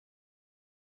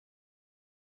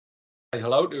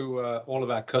Hello to all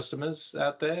of our customers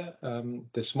out there.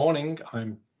 This morning,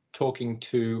 I'm talking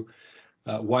to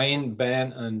Wayne,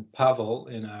 Ben, and Pavel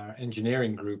in our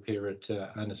engineering group here at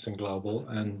Anderson Global,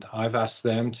 and I've asked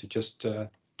them to just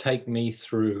take me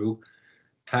through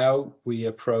how we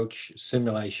approach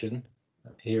simulation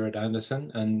here at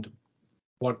Anderson and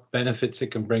what benefits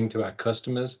it can bring to our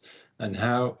customers and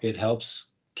how it helps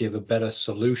give a better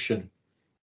solution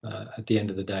at the end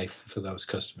of the day for those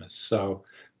customers. So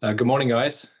good morning,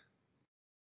 guys.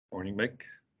 Morning, Mick.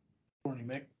 Morning,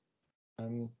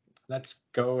 Mick. Let's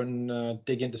go and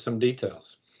dig into some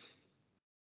details.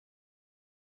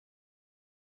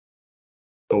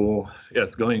 So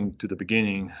yes, going to the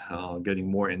beginning, getting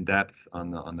more in depth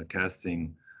on the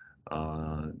casting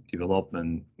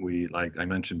development. Like I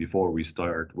mentioned before, we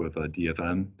start with a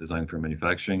DFM, design for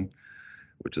manufacturing,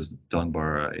 which is done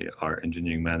by our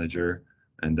engineering manager.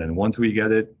 And then once we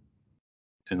get it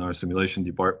in our simulation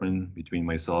department, between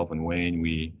myself and Wayne,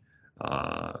 we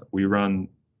run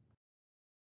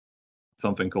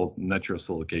something called natural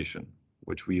solidification,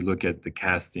 which we look at the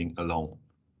casting alone,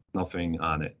 nothing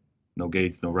on it, no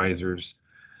gates, no risers.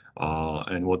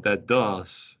 And what that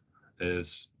does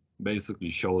is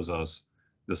basically shows us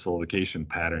the solidification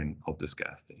pattern of this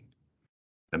casting.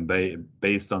 And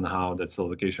based on how that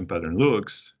solidification pattern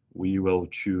looks, we will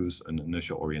choose an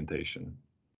initial orientation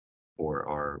for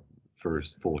our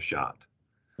first full shot.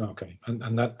 Okay,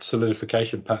 and that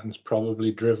solidification pattern is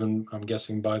probably driven, I'm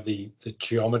guessing, by the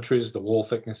geometries, the wall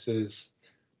thicknesses.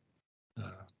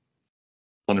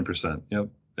 100%. Yep,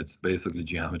 it's basically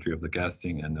geometry of the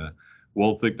casting, and the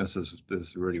wall thickness is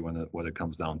really what it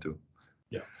comes down to.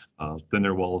 Yeah.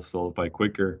 Thinner walls solidify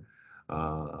quicker,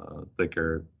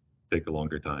 thicker take a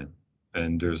longer time,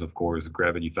 and there's of course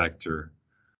gravity factor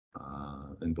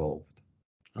involved.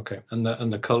 Okay, and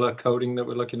the color coding that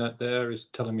we're looking at there is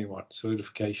telling me what?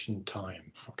 Solidification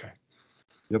time. Okay.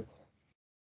 Yep.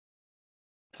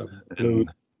 So blue,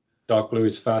 dark blue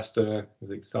is faster. As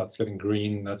it starts getting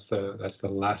green, that's the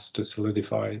last to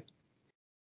solidify.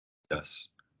 Yes.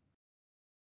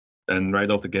 And right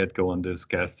off the get-go on this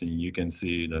casting, you can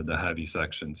see the heavy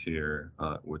sections here,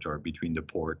 which are between the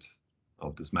ports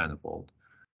of this manifold,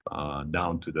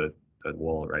 down to that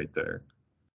wall right there.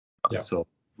 Yeah. So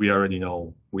we already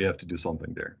know we have to do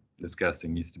something there. This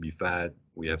casting needs to be fat.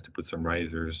 We have to put some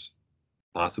risers,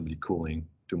 possibly cooling,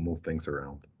 to move things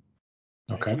around.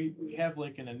 Okay. We have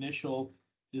like an initial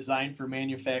design for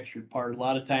manufactured part. A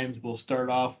lot of times we'll start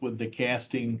off with the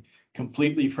casting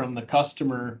completely from the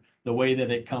customer, the way that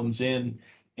it comes in.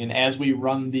 And as we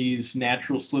run these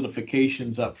natural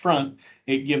solidifications up front,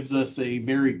 it gives us a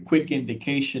very quick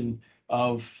indication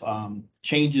of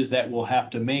changes that we'll have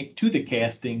to make to the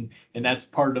casting, and that's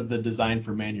part of the design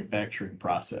for manufacturing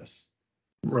process.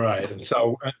 Right, and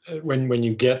so when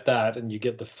you get that and you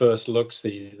get the first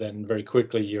look-see, then very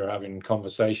quickly you're having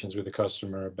conversations with the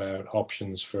customer about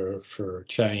options for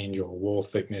change or wall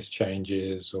thickness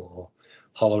changes or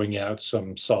hollowing out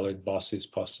some solid bosses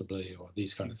possibly, or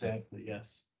these kind of things. Exactly,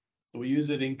 yes. So we use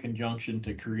it in conjunction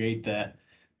to create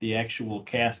the actual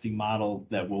casting model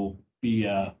that will be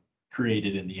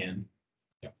created in the end.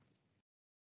 Yeah.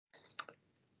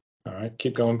 All right,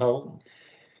 keep going, Paul.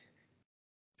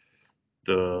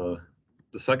 The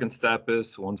second step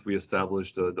is, once we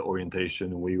establish the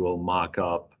orientation, we will mock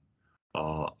up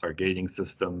our gating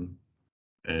system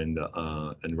and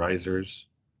risers,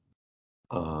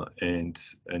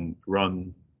 and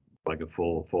run like a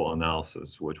full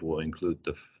analysis, which will include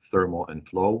the thermal and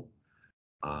flow,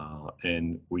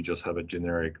 and we just have a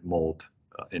generic mold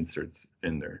inserts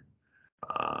in there.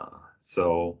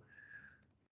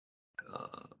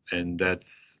 And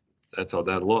that's how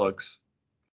that looks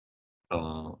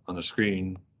on the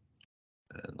screen.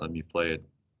 And let me play it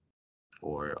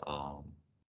for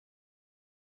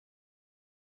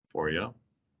you.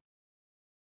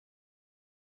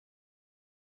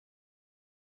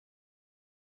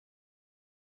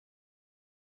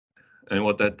 And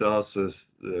what that does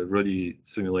is really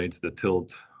simulates the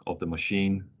tilt of the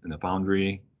machine in the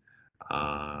foundry.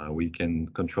 We can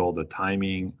control the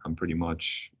timing on pretty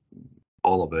much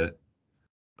all of it,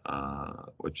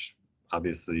 which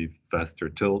obviously faster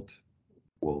tilt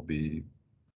will be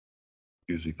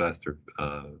usually faster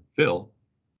fill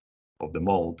of the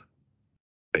mold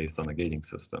based on a gating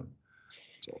system.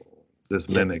 So this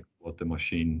mimics what the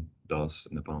machine does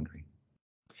in the foundry.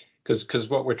 Because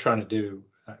what we're trying to do,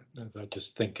 as I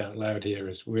just think out loud here,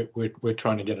 is we're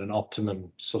trying to get an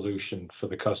optimum solution for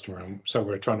the customer, and so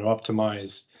we're trying to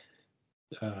optimize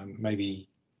maybe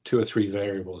 2 or 3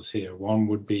 variables here. One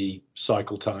would be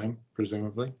cycle time,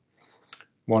 presumably.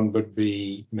 One would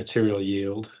be material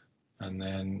yield, And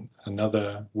then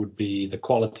another would be the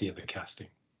quality of the casting. I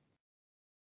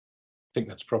think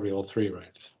that's probably all three,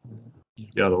 right?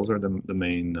 Yeah, those are the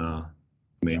main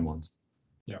ones.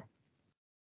 Yeah.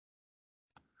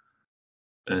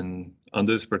 And on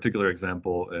this particular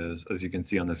example, as you can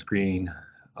see on the screen,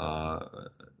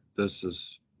 this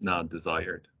is not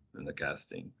desired in the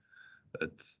casting.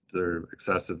 Their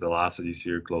excessive velocities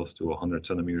here, close to 100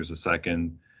 centimeters a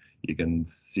second. You can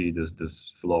see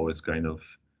this flow is kind of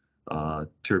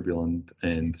turbulent,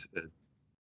 and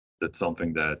it's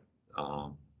something that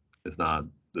is not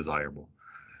desirable.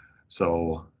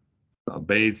 So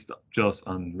based just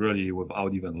on really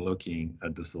without even looking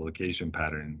at the silication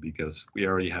pattern, because we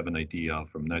already have an idea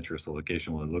from natural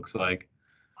silication what it looks like,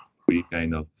 we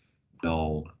kind of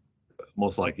know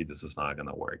most likely this is not going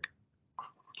to work.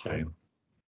 Okay.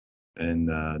 And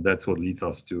that's what leads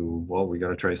us to, well, we got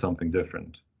to try something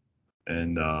different.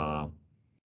 And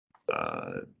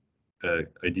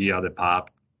idea that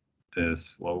popped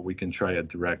is, well, we can try a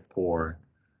direct pour,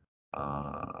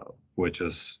 which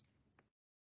is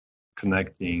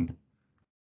connecting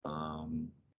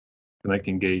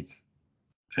gates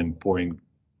and pouring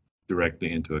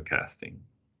directly into a casting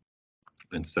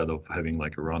instead of having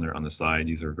like a runner on the side.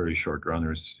 These are very short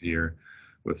runners here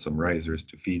with some risers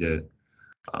to feed it,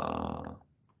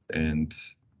 and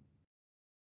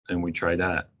we try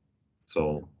that.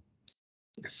 So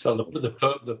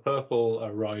the purple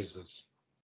are risers.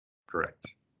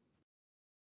 Correct.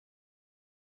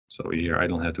 So here I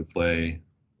don't have to play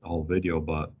the whole video,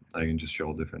 but I can just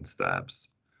show different steps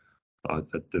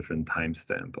at different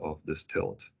timestamp of this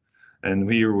tilt. And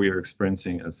here we are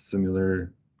experiencing a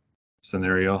similar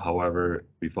scenario. However,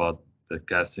 we thought the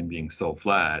casting being so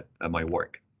flat, that might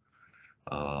work.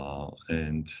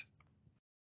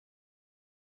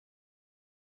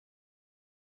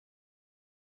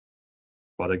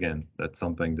 But again, that's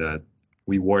something that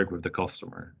we work with the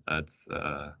customer. That's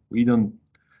we don't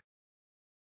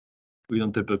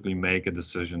typically make a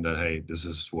decision that, hey, this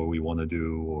is what we want to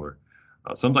do, or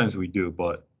sometimes we do,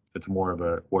 but it's more of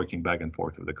a working back and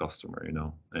forth with the customer,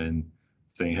 and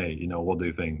saying, hey, what do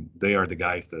you think? They are the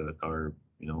guys that are,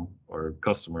 our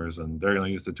customers, and they're going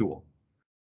to use the tool.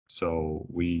 So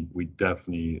we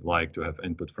definitely like to have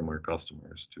input from our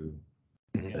customers too.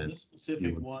 Yeah, this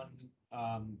specific one,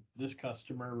 this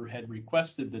customer had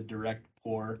requested the direct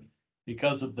pour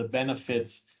because of the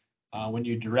benefits. When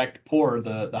you direct pour,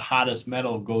 the hottest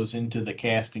metal goes into the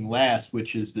casting last,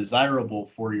 which is desirable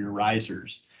for your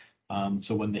risers.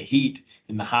 So when the heat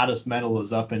in the hottest metal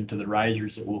is up into the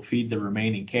risers, it will feed the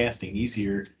remaining casting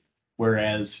easier.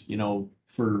 Whereas,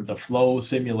 for the flow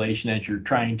simulation, as you're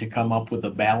trying to come up with a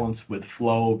balance with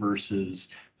flow versus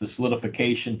the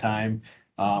solidification time,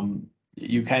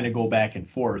 you kind of go back and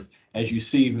forth. As you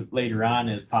see later on,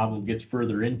 as Pavel gets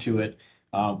further into it,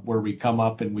 where we come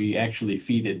up and we actually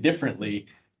feed it differently,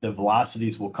 the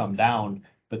velocities will come down.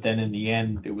 But then in the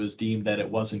end, it was deemed that it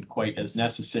wasn't quite as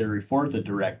necessary for the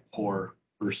direct pour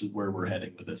versus where we're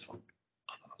heading with this one.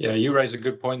 Yeah, you raise a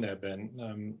good point there,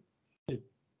 Ben.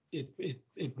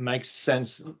 It makes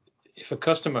sense if a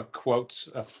customer quotes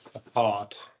a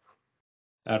part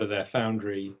out of their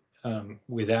foundry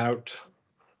without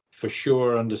for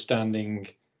sure understanding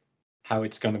how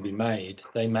it's going to be made.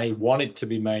 They may want it to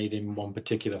be made in one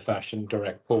particular fashion,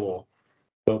 direct pour,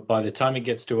 but by the time it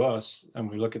gets to us and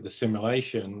we look at the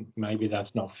simulation, maybe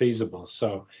that's not feasible.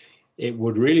 So it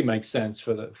would really make sense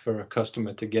for a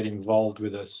customer to get involved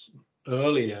with us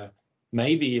earlier,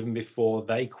 maybe even before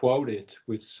they quote it,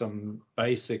 with some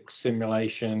basic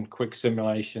simulation, quick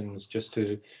simulations, just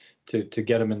to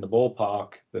get them in the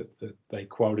ballpark that they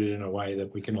quote it in a way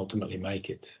that we can ultimately make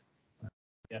it.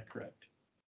 Yeah, correct.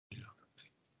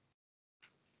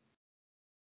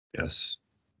 Yes.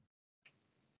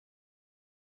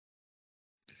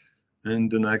 And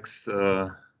the next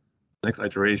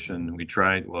iteration we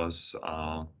tried was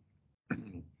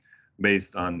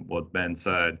based on what Ben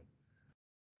said.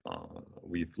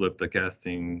 We flipped the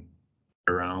casting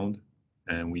around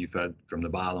and we fed from the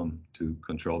bottom to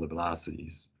control the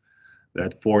velocities.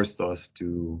 That forced us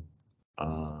to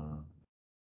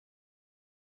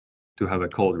have a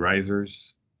cold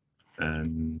risers,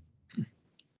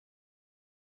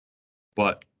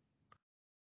 but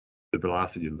the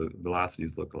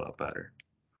velocities look a lot better.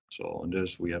 So on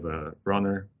this, we have a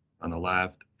runner on the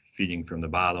left feeding from the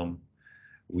bottom.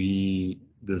 We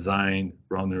designed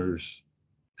runners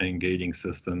and gating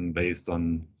system based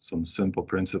on some simple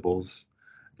principles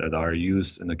that are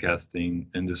used in the casting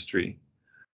industry.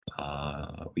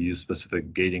 We use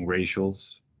specific gating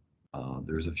ratios.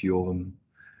 There's a few of them.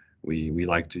 We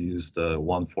like to use the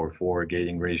 1-4-4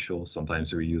 gating ratio.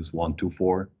 Sometimes we use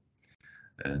 1-2-4.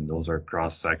 and those are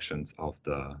cross sections of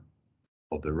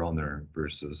the runner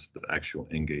versus the actual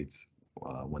ingates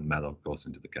when metal goes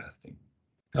into the casting.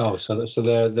 Oh, so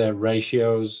they're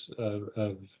ratios of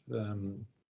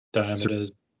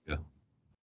diameters. Yeah.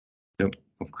 Yep.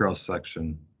 Of cross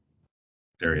section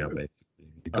area basically.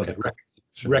 Okay.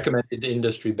 Recommended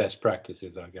industry best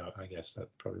practices. I guess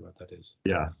that's probably what that is.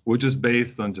 Yeah, which is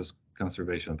based on just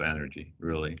conservation of energy,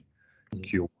 really.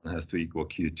 Q1 has to equal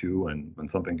Q2, and when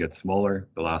something gets smaller,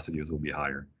 velocities will be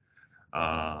higher.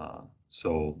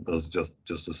 So those just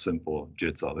the simple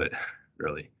jits of it,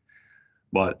 really.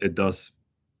 But it does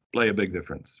play a big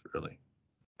difference, really.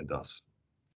 It does.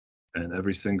 And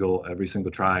every single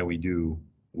try we do,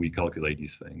 we calculate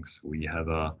these things. We have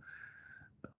a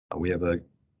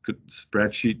good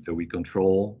spreadsheet that we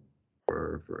control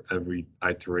for every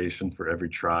iteration, for every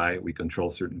try. We control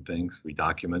certain things. We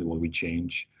document what we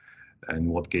change and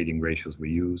what gating ratios we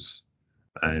use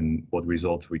and what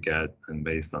results we get. And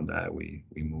based on that, we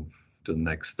move to the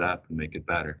next step and make it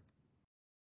better.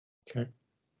 Okay.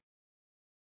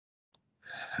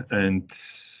 And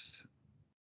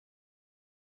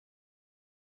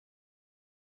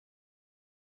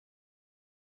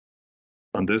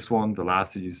on this one,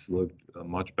 velocities look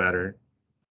much better.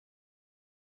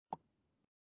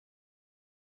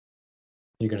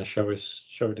 You're going to show us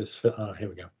oh, here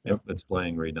we go. Yep, it's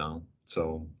playing right now.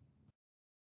 So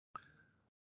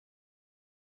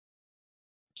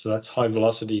that's high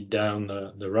velocity down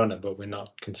the runner, but we're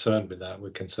not concerned with that.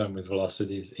 We're concerned with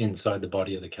velocities inside the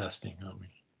body of the casting, aren't we?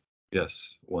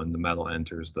 Yes, when the metal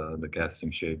enters the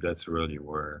casting shape, that's really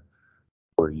where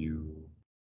you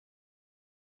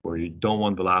don't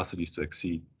want velocities to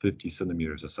exceed 50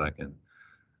 centimeters a second.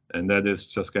 And that is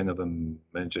just kind of a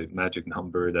magic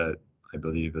number that I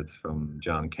believe it's from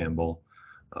John Campbell.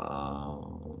 I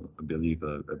believe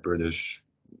a British,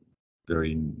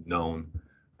 very known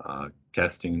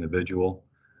casting individual,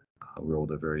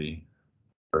 wrote a very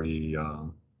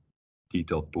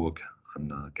detailed book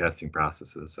on casting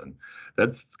processes, and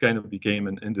that's kind of became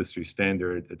an industry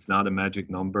standard. It's not a magic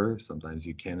number. Sometimes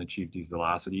you can achieve these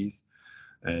velocities,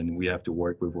 and we have to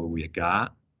work with what we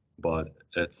got, but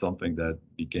it's something that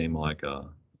became like a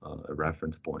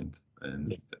reference point,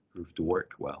 and it proved to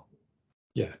work well.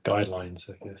 Yeah, guidelines,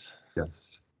 I guess.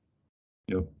 Yes.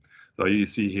 Yep. So you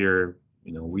see here,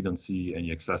 we don't see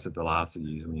any excessive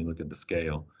velocities when you look at the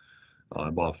scale.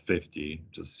 About 50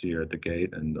 just here at the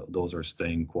gate, and those are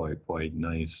staying quite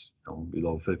nice,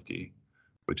 below 50,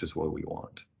 which is what we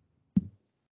want.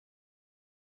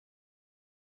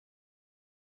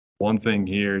 One thing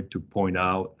here to point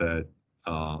out that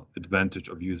advantage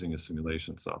of using a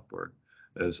simulation software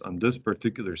is on this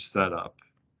particular setup,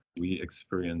 we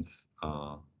experience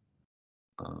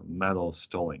metal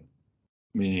stalling,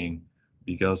 meaning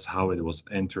because how it was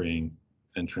entering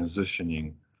and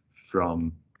transitioning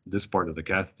from this part of the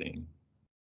casting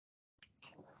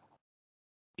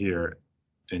here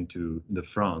into the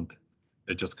front,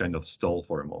 it just kind of stalled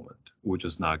for a moment, which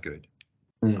is not good.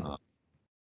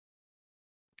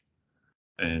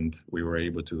 And we were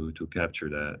able to capture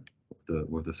that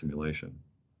with the simulation.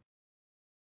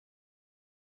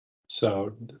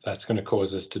 So that's going to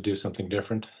cause us to do something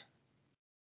different?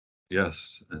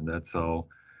 Yes, and that's how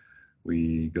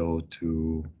we go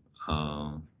to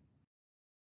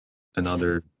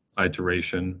another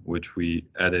iteration, which we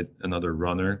added another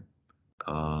runner,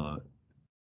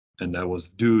 and that was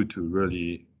due to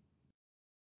really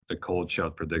the cold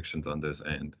shot predictions on this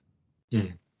end.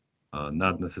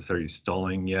 Not necessarily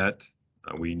stalling yet.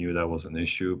 We knew that was an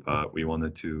issue, but we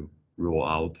wanted to rule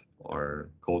out our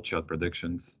cold shot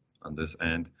predictions on this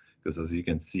end, because as you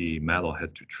can see, metal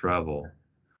had to travel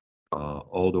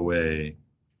all the way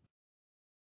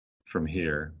from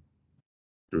here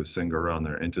through a single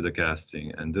runner into the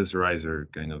casting, and this riser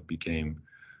kind of became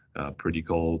pretty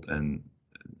cold and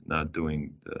not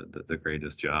doing the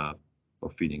greatest job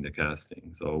of feeding the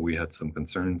casting. So we had some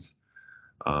concerns.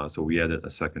 So we added a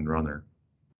second runner,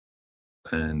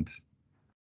 and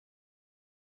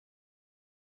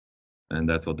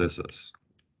that's what this is.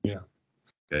 Yeah.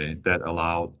 Okay, that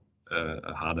allowed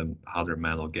a hotter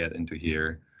metal get into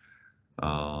here.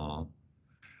 But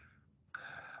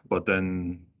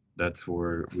then that's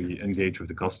where we engage with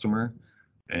the customer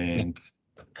and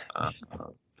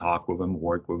talk with them,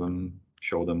 work with them,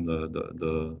 show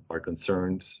them our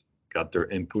concerns, got their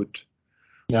input.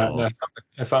 Now,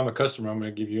 if I'm a customer, I'm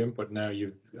going to give you input. Now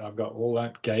I've got all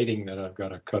that gating that I've got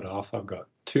to cut off. I've got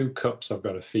 2 cups I've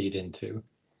got to feed into.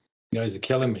 You guys are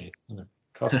killing me. It's going to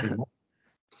cost me more.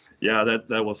 Yeah,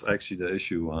 that was actually the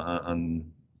issue on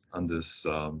this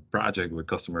project where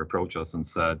customer approached us and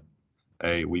said,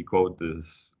 hey, we quoted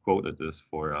this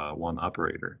for one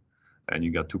operator, and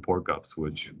you got 2 port cups,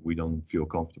 which we don't feel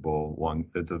comfortable. One,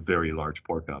 it's a very large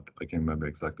port cup. I can't remember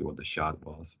exactly what the shot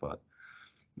was, but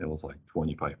it was like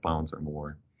 25 pounds or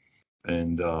more.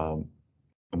 And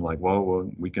I'm like, well,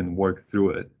 we can work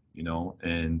through it, you know,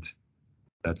 and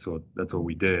that's what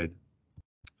we did.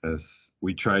 As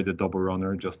we tried the double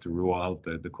runner just to rule out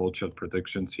the cold shot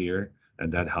predictions here,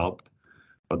 and that helped.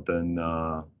 But then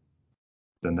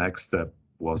the next step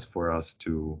was for us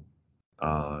to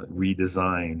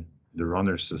redesign the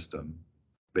runner system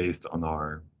based on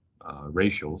our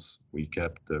ratios. We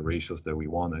kept the ratios that we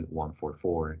wanted,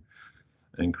 1:4:4,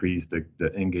 increased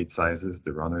the ingate sizes,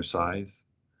 the runner size,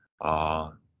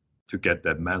 to get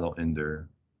that metal in there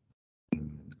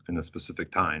in a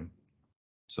specific time,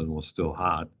 so it was still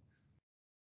hot,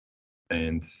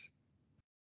 and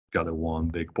got a one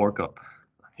big port cup.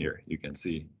 Here you can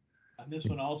see. On this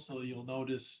one also, you'll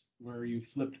notice where you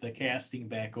flipped the casting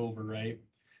back over, right?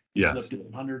 Yes. Flipped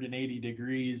it 180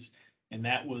 degrees, and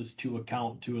that was to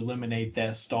eliminate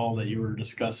that stall that you were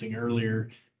discussing earlier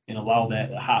and allow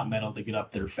that hot metal to get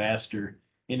up there faster.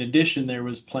 In addition, there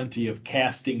was plenty of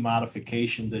casting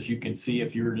modifications. As you can see,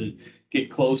 if you were to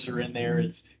get closer in there,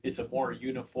 it's a more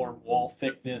uniform wall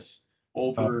thickness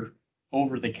over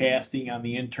the casting on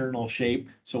the internal shape.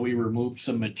 So we removed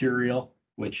some material,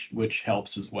 which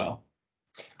helps as well.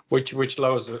 Which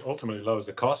ultimately lowers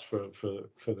the cost for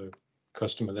the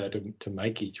customer there to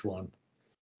make each one.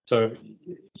 So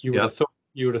you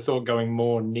would have thought going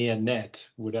more near net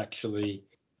would actually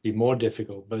be more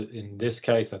difficult, but in this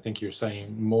case, I think you're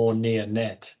saying more near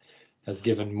net has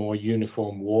given more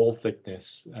uniform wall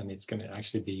thickness, and it's going to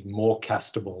actually be more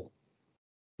castable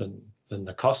than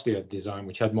the costlier design,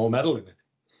 which had more metal in it.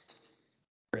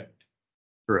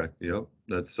 Correct. Yep.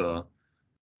 That's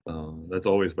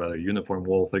always better. Uniform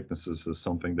wall thicknesses is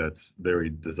something that's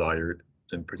very desired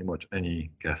in pretty much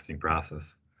any casting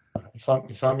process. If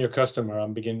I'm your customer,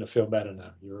 I'm beginning to feel better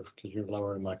now. Because you're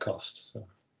lowering my costs. So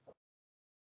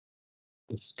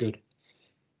it's good.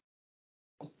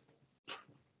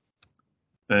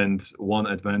 And one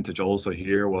advantage also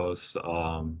here was,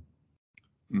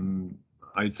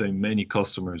 I'd say many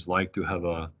customers like to have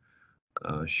a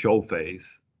show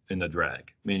face in the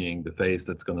drag, meaning the face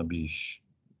that's going to be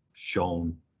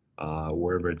shown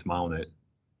wherever it's mounted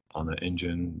on an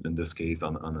engine, in this case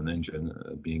on an engine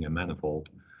being a manifold.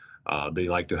 They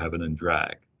like to have it in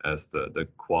drag, as the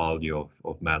quality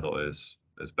of metal is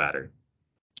better.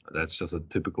 That's just a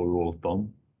typical rule of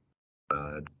thumb.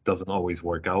 It doesn't always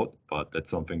work out, but that's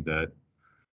something that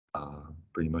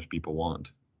pretty much people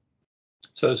want.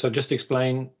 So just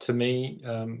explain to me,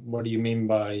 what do you mean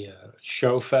by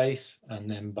show face, and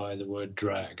then by the word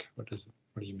drag? What do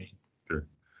you mean? Sure.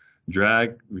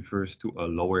 Drag refers to a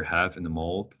lower half in the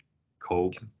mold.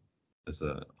 Cope is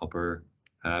the upper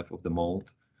half of the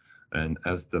mold. And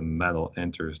as the metal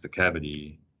enters the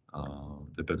cavity,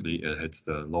 typically it hits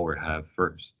the lower half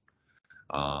first.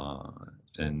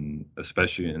 And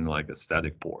especially in like a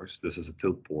static pores. This is a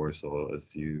tilt pore, so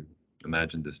as you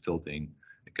imagine this tilting,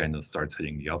 it kind of starts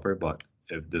hitting the upper, but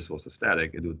if this was a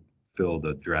static, it would fill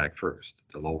the drag first,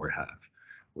 the lower half,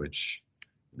 which,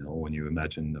 you know, when you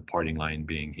imagine the parting line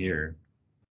being here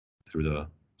through the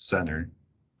center,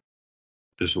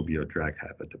 this will be a drag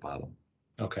half at the bottom.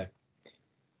 Okay.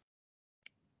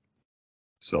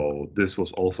 So this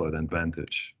was also an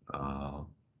advantage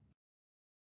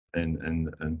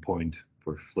and point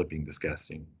for flipping this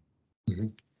casting. Mm-hmm.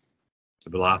 The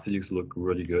velocities look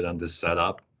really good on this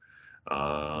setup.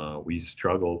 We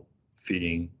struggled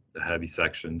feeding the heavy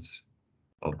sections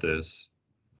of this.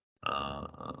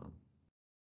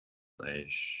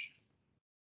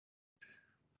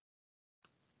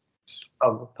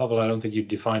 Pavel, I don't think you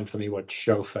defined for me what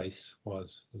show face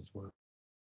was as well.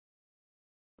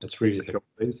 That's really the show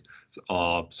face.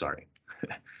 Sorry.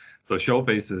 So show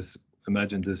face is,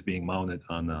 imagine this being mounted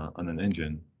on an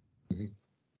engine. Mm-hmm.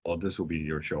 Well, this will be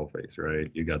your show face, right?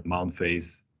 You got mount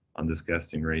face on this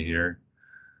casting right here.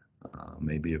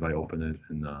 Maybe if I open it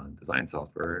in design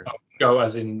software. Show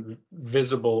as in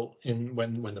visible in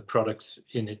when the product's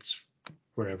in its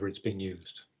wherever it's being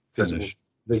used. Finished.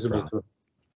 Visible.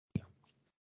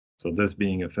 So this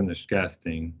being a finished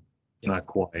casting, not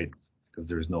quite, because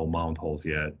there's no mount holes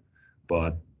yet,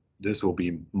 but this will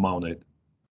be mounted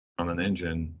on an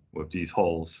engine with these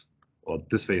holes. Well,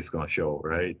 this face is going to show,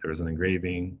 right? There's an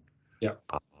engraving. Yeah.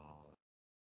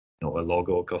 A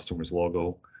logo, customer's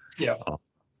logo. Yeah.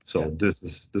 So this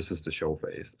is the show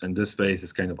face, and this face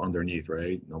is kind of underneath,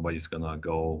 right? Nobody's gonna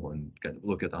go and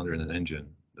look at under an engine.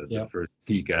 The first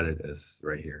peek at it is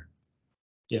right here.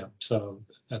 Yeah, so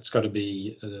that's got to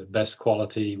be the best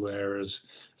quality, whereas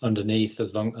underneath,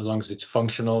 as long as it's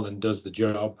functional and does the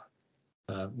job,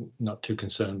 not too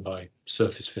concerned by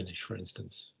surface finish, for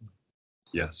instance.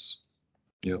 Yes.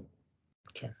 Yep.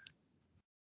 Okay.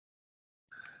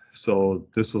 So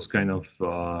this was kind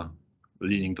of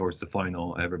leading towards the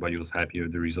final. Everybody was happy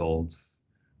with the results,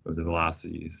 with the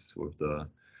velocities, with the.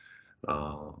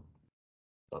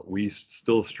 We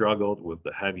still struggled with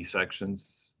the heavy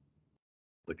sections,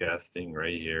 the casting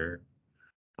right here,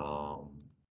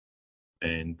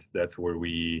 and that's where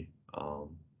we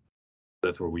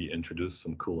introduced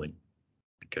some cooling.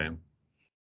 Okay,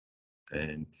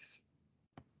 and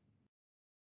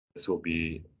this will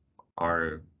be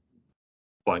our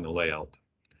final layout,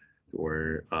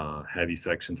 where heavy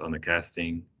sections on the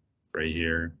casting right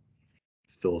here,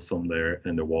 still some there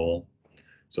in the wall.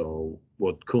 So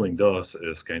what cooling does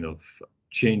is kind of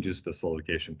changes the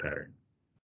solidification pattern.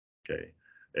 Okay,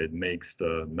 it makes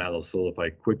the metal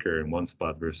solidify quicker in one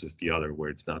spot versus the other where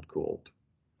it's not cooled.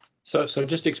 So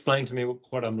just explain to me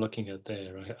what I'm looking at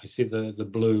there. I see the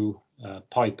blue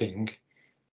piping.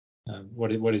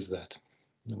 What is that?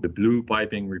 The blue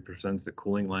piping represents the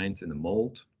cooling lines in the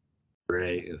mold.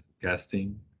 Gray is the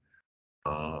casting.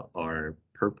 Our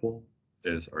purple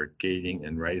is our gating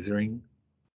and risering,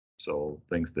 so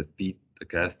things that feed the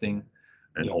casting,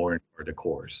 and orange are the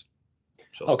cores.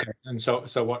 So, okay, and so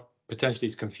what potentially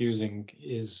is confusing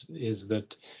is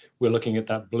that we're looking at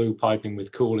that blue piping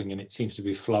with cooling, and it seems to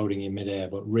be floating in midair,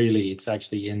 but really it's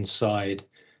actually inside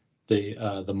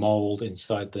the mold,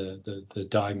 inside the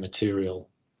die material,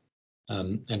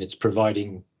 and it's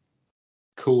providing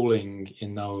cooling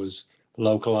in those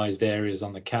localized areas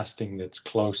on the casting that's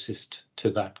closest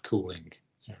to that cooling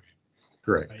area.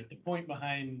 Correct. Right. The point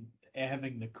behind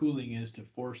having the cooling is to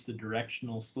force the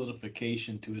directional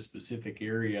solidification to a specific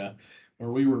area.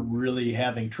 Where we were really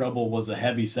having trouble was a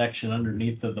heavy section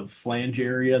underneath of the flange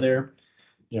area there.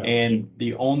 Yeah. And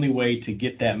the only way to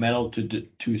get that metal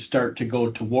to start to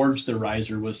go towards the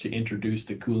riser was to introduce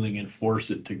the cooling and force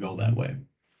it to go that way.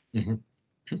 Mm-hmm.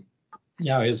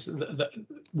 Yeah,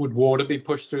 would water be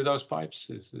pushed through those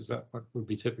pipes? Is that what would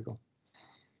be typical?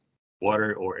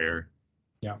 Water or air.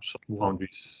 Yeah. Some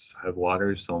foundries have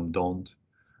water, some don't.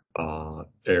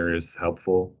 Air is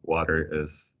helpful. Water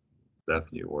is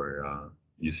definitely where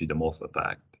you see the most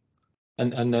effect.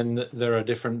 And then there are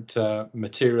different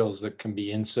materials that can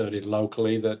be inserted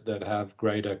locally that have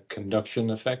greater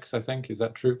conduction effects, I think. Is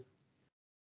that true?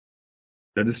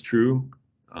 That is true.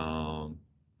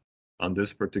 On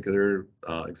this particular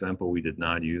example, we did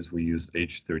not use. We used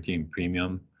H13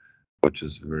 Premium, which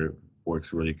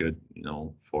works really good,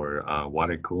 for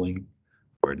water cooling,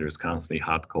 where there's constantly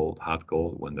hot cold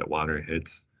when the water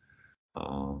hits,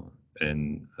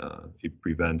 and it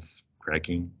prevents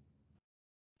cracking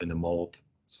in the mold.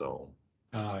 So.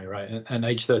 Right, and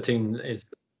H13 is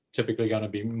typically going to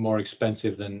be more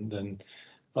expensive than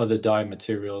other die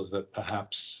materials that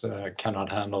perhaps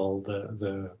cannot handle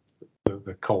the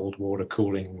cold water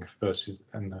cooling versus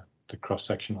and the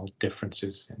cross-sectional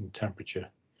differences in temperature.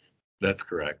 That's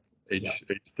correct.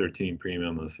 H13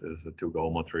 Premium is a to-go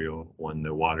material when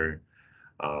the water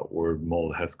or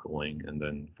mold has cooling, and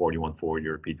then 4140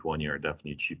 or P20 are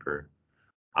definitely cheaper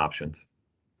options.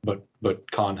 But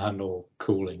can't handle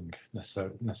cooling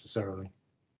necessarily.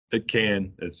 It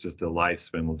can. It's just the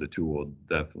lifespan of the tool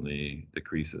definitely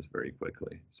decreases very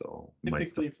quickly. So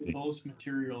typically for most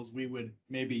materials, we would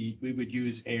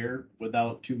use air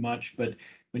without too much. But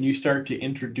when you start to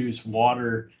introduce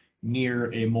water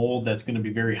near a mold that's going to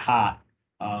be very hot,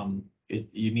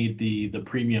 you need the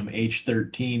premium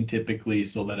H13 typically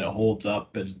so that it holds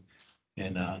up and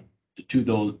to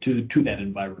that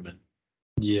environment.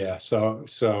 Yeah.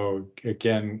 So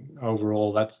again,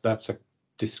 overall, that's a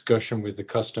discussion with the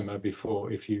customer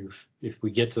before. If we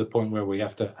get to the point where we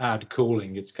have to add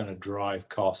cooling, it's going to drive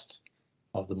cost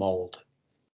of the mold.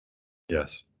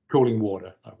 Yes. Cooling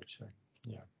water, I would say.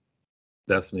 Yeah.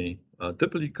 Definitely.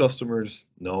 Typically, customers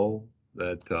know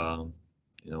that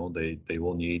they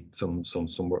will need some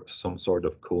sort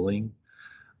of cooling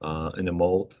in the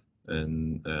mold,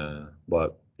 and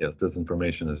but yes, this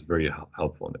information is very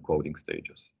helpful in the quoting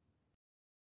stages.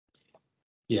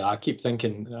 Yeah, I keep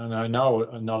thinking, and I know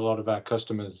not a lot of our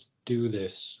customers do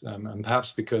this, and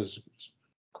perhaps because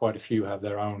quite a few have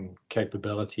their own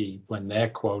capability when they're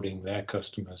quoting their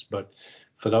customers. But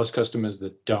for those customers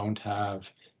that don't have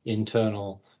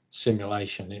internal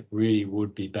simulation, it really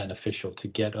would be beneficial to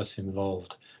get us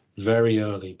involved very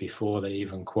early before they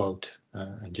even quote,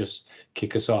 and just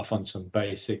kick us off on some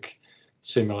basic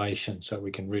simulation so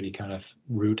we can really kind of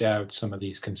root out some of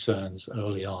these concerns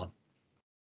early on.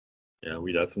 Yeah,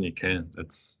 we definitely can.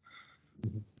 That's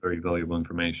very valuable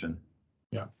information.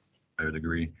 Yeah. I would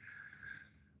agree.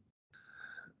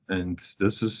 And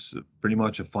this is pretty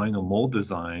much a final mold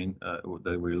design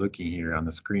that we're looking here on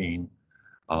the screen.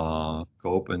 Go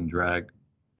open, drag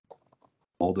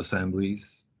mold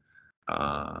assemblies.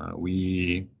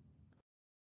 We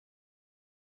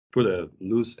put a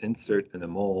loose insert in the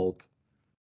mold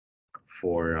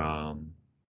for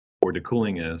where the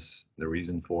cooling is. The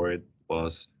reason for it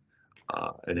was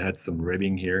it had some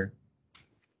ribbing here.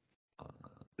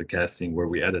 The casting where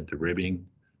we added the ribbing,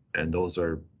 and those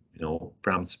are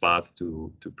prime spots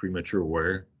to premature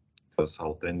wear because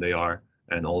how thin they are,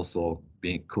 and also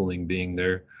cooling being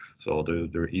there, so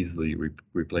they're easily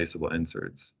replaceable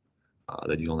inserts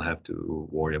that you don't have to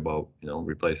worry about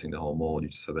replacing the whole mold. You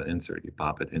just have an insert, you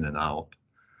pop it in and out,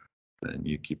 and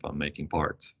you keep on making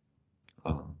parts.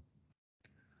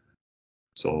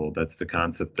 So that's the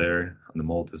concept there on the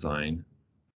mold design.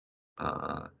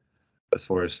 As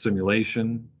far as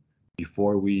simulation,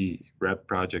 before we wrap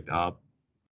project up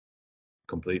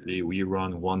completely, we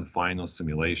run one final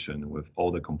simulation with all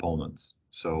the components.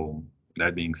 So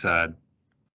that being said,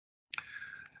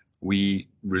 we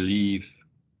relieve,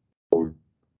 or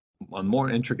on more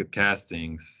intricate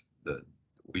castings,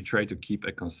 we try to keep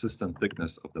a consistent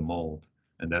thickness of the mold,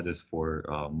 and that is for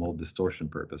mold distortion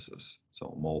purposes.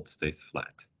 So mold stays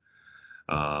flat.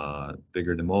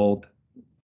 Bigger the mold,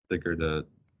 thicker the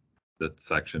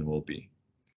section will be,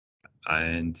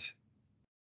 and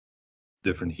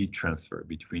different heat transfer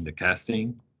between the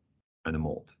casting and the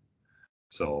mold.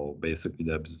 So basically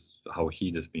that's how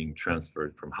heat is being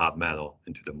transferred from hot metal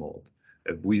into the mold.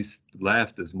 If we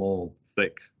left this mold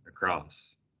thick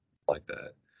across like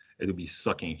that, it'll be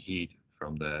sucking heat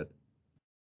from that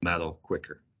metal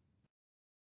quicker.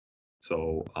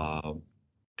 So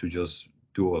to just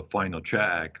do a final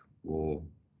check, we'll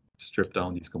strip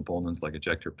down these components like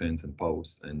ejector pins and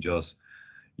posts and just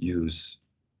use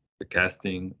the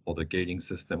casting or the gating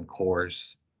system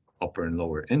cores, upper and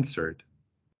lower insert,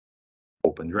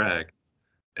 open drag,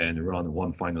 and run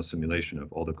one final simulation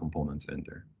of all the components in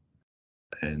there.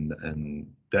 And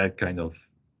that kind of,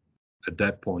 at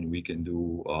that point, we can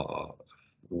do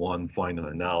one final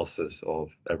analysis of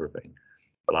everything.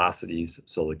 Velocities,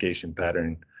 solidification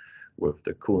pattern with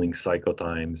the cooling cycle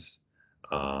times,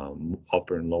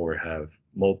 upper and lower have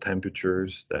mold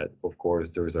temperatures that, of course,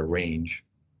 there's a range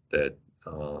that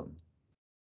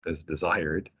is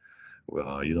desired.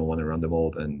 You don't want to run the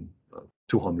mold in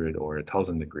 200 or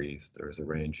 1,000 degrees. There's a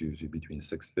range usually between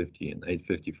 650 and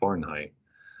 850 Fahrenheit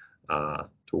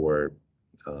to where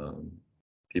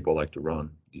people like to run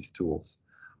these tools.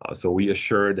 So we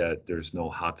assure that there's no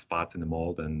hot spots in the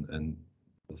mold and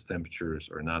those temperatures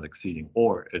are not exceeding,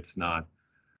 or it's not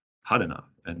hot enough.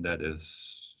 And that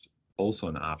is also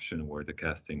an option where the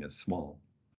casting is small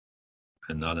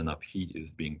and not enough heat is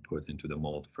being put into the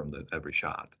mold from every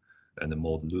shot, and the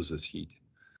mold loses heat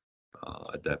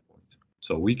at that point.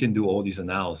 So we can do all these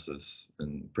analysis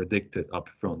and predict it up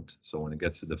front. So when it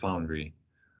gets to the foundry,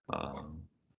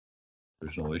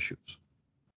 there's no issues.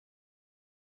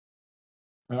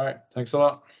 All right, thanks a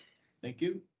lot. Thank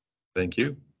you. Thank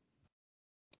you.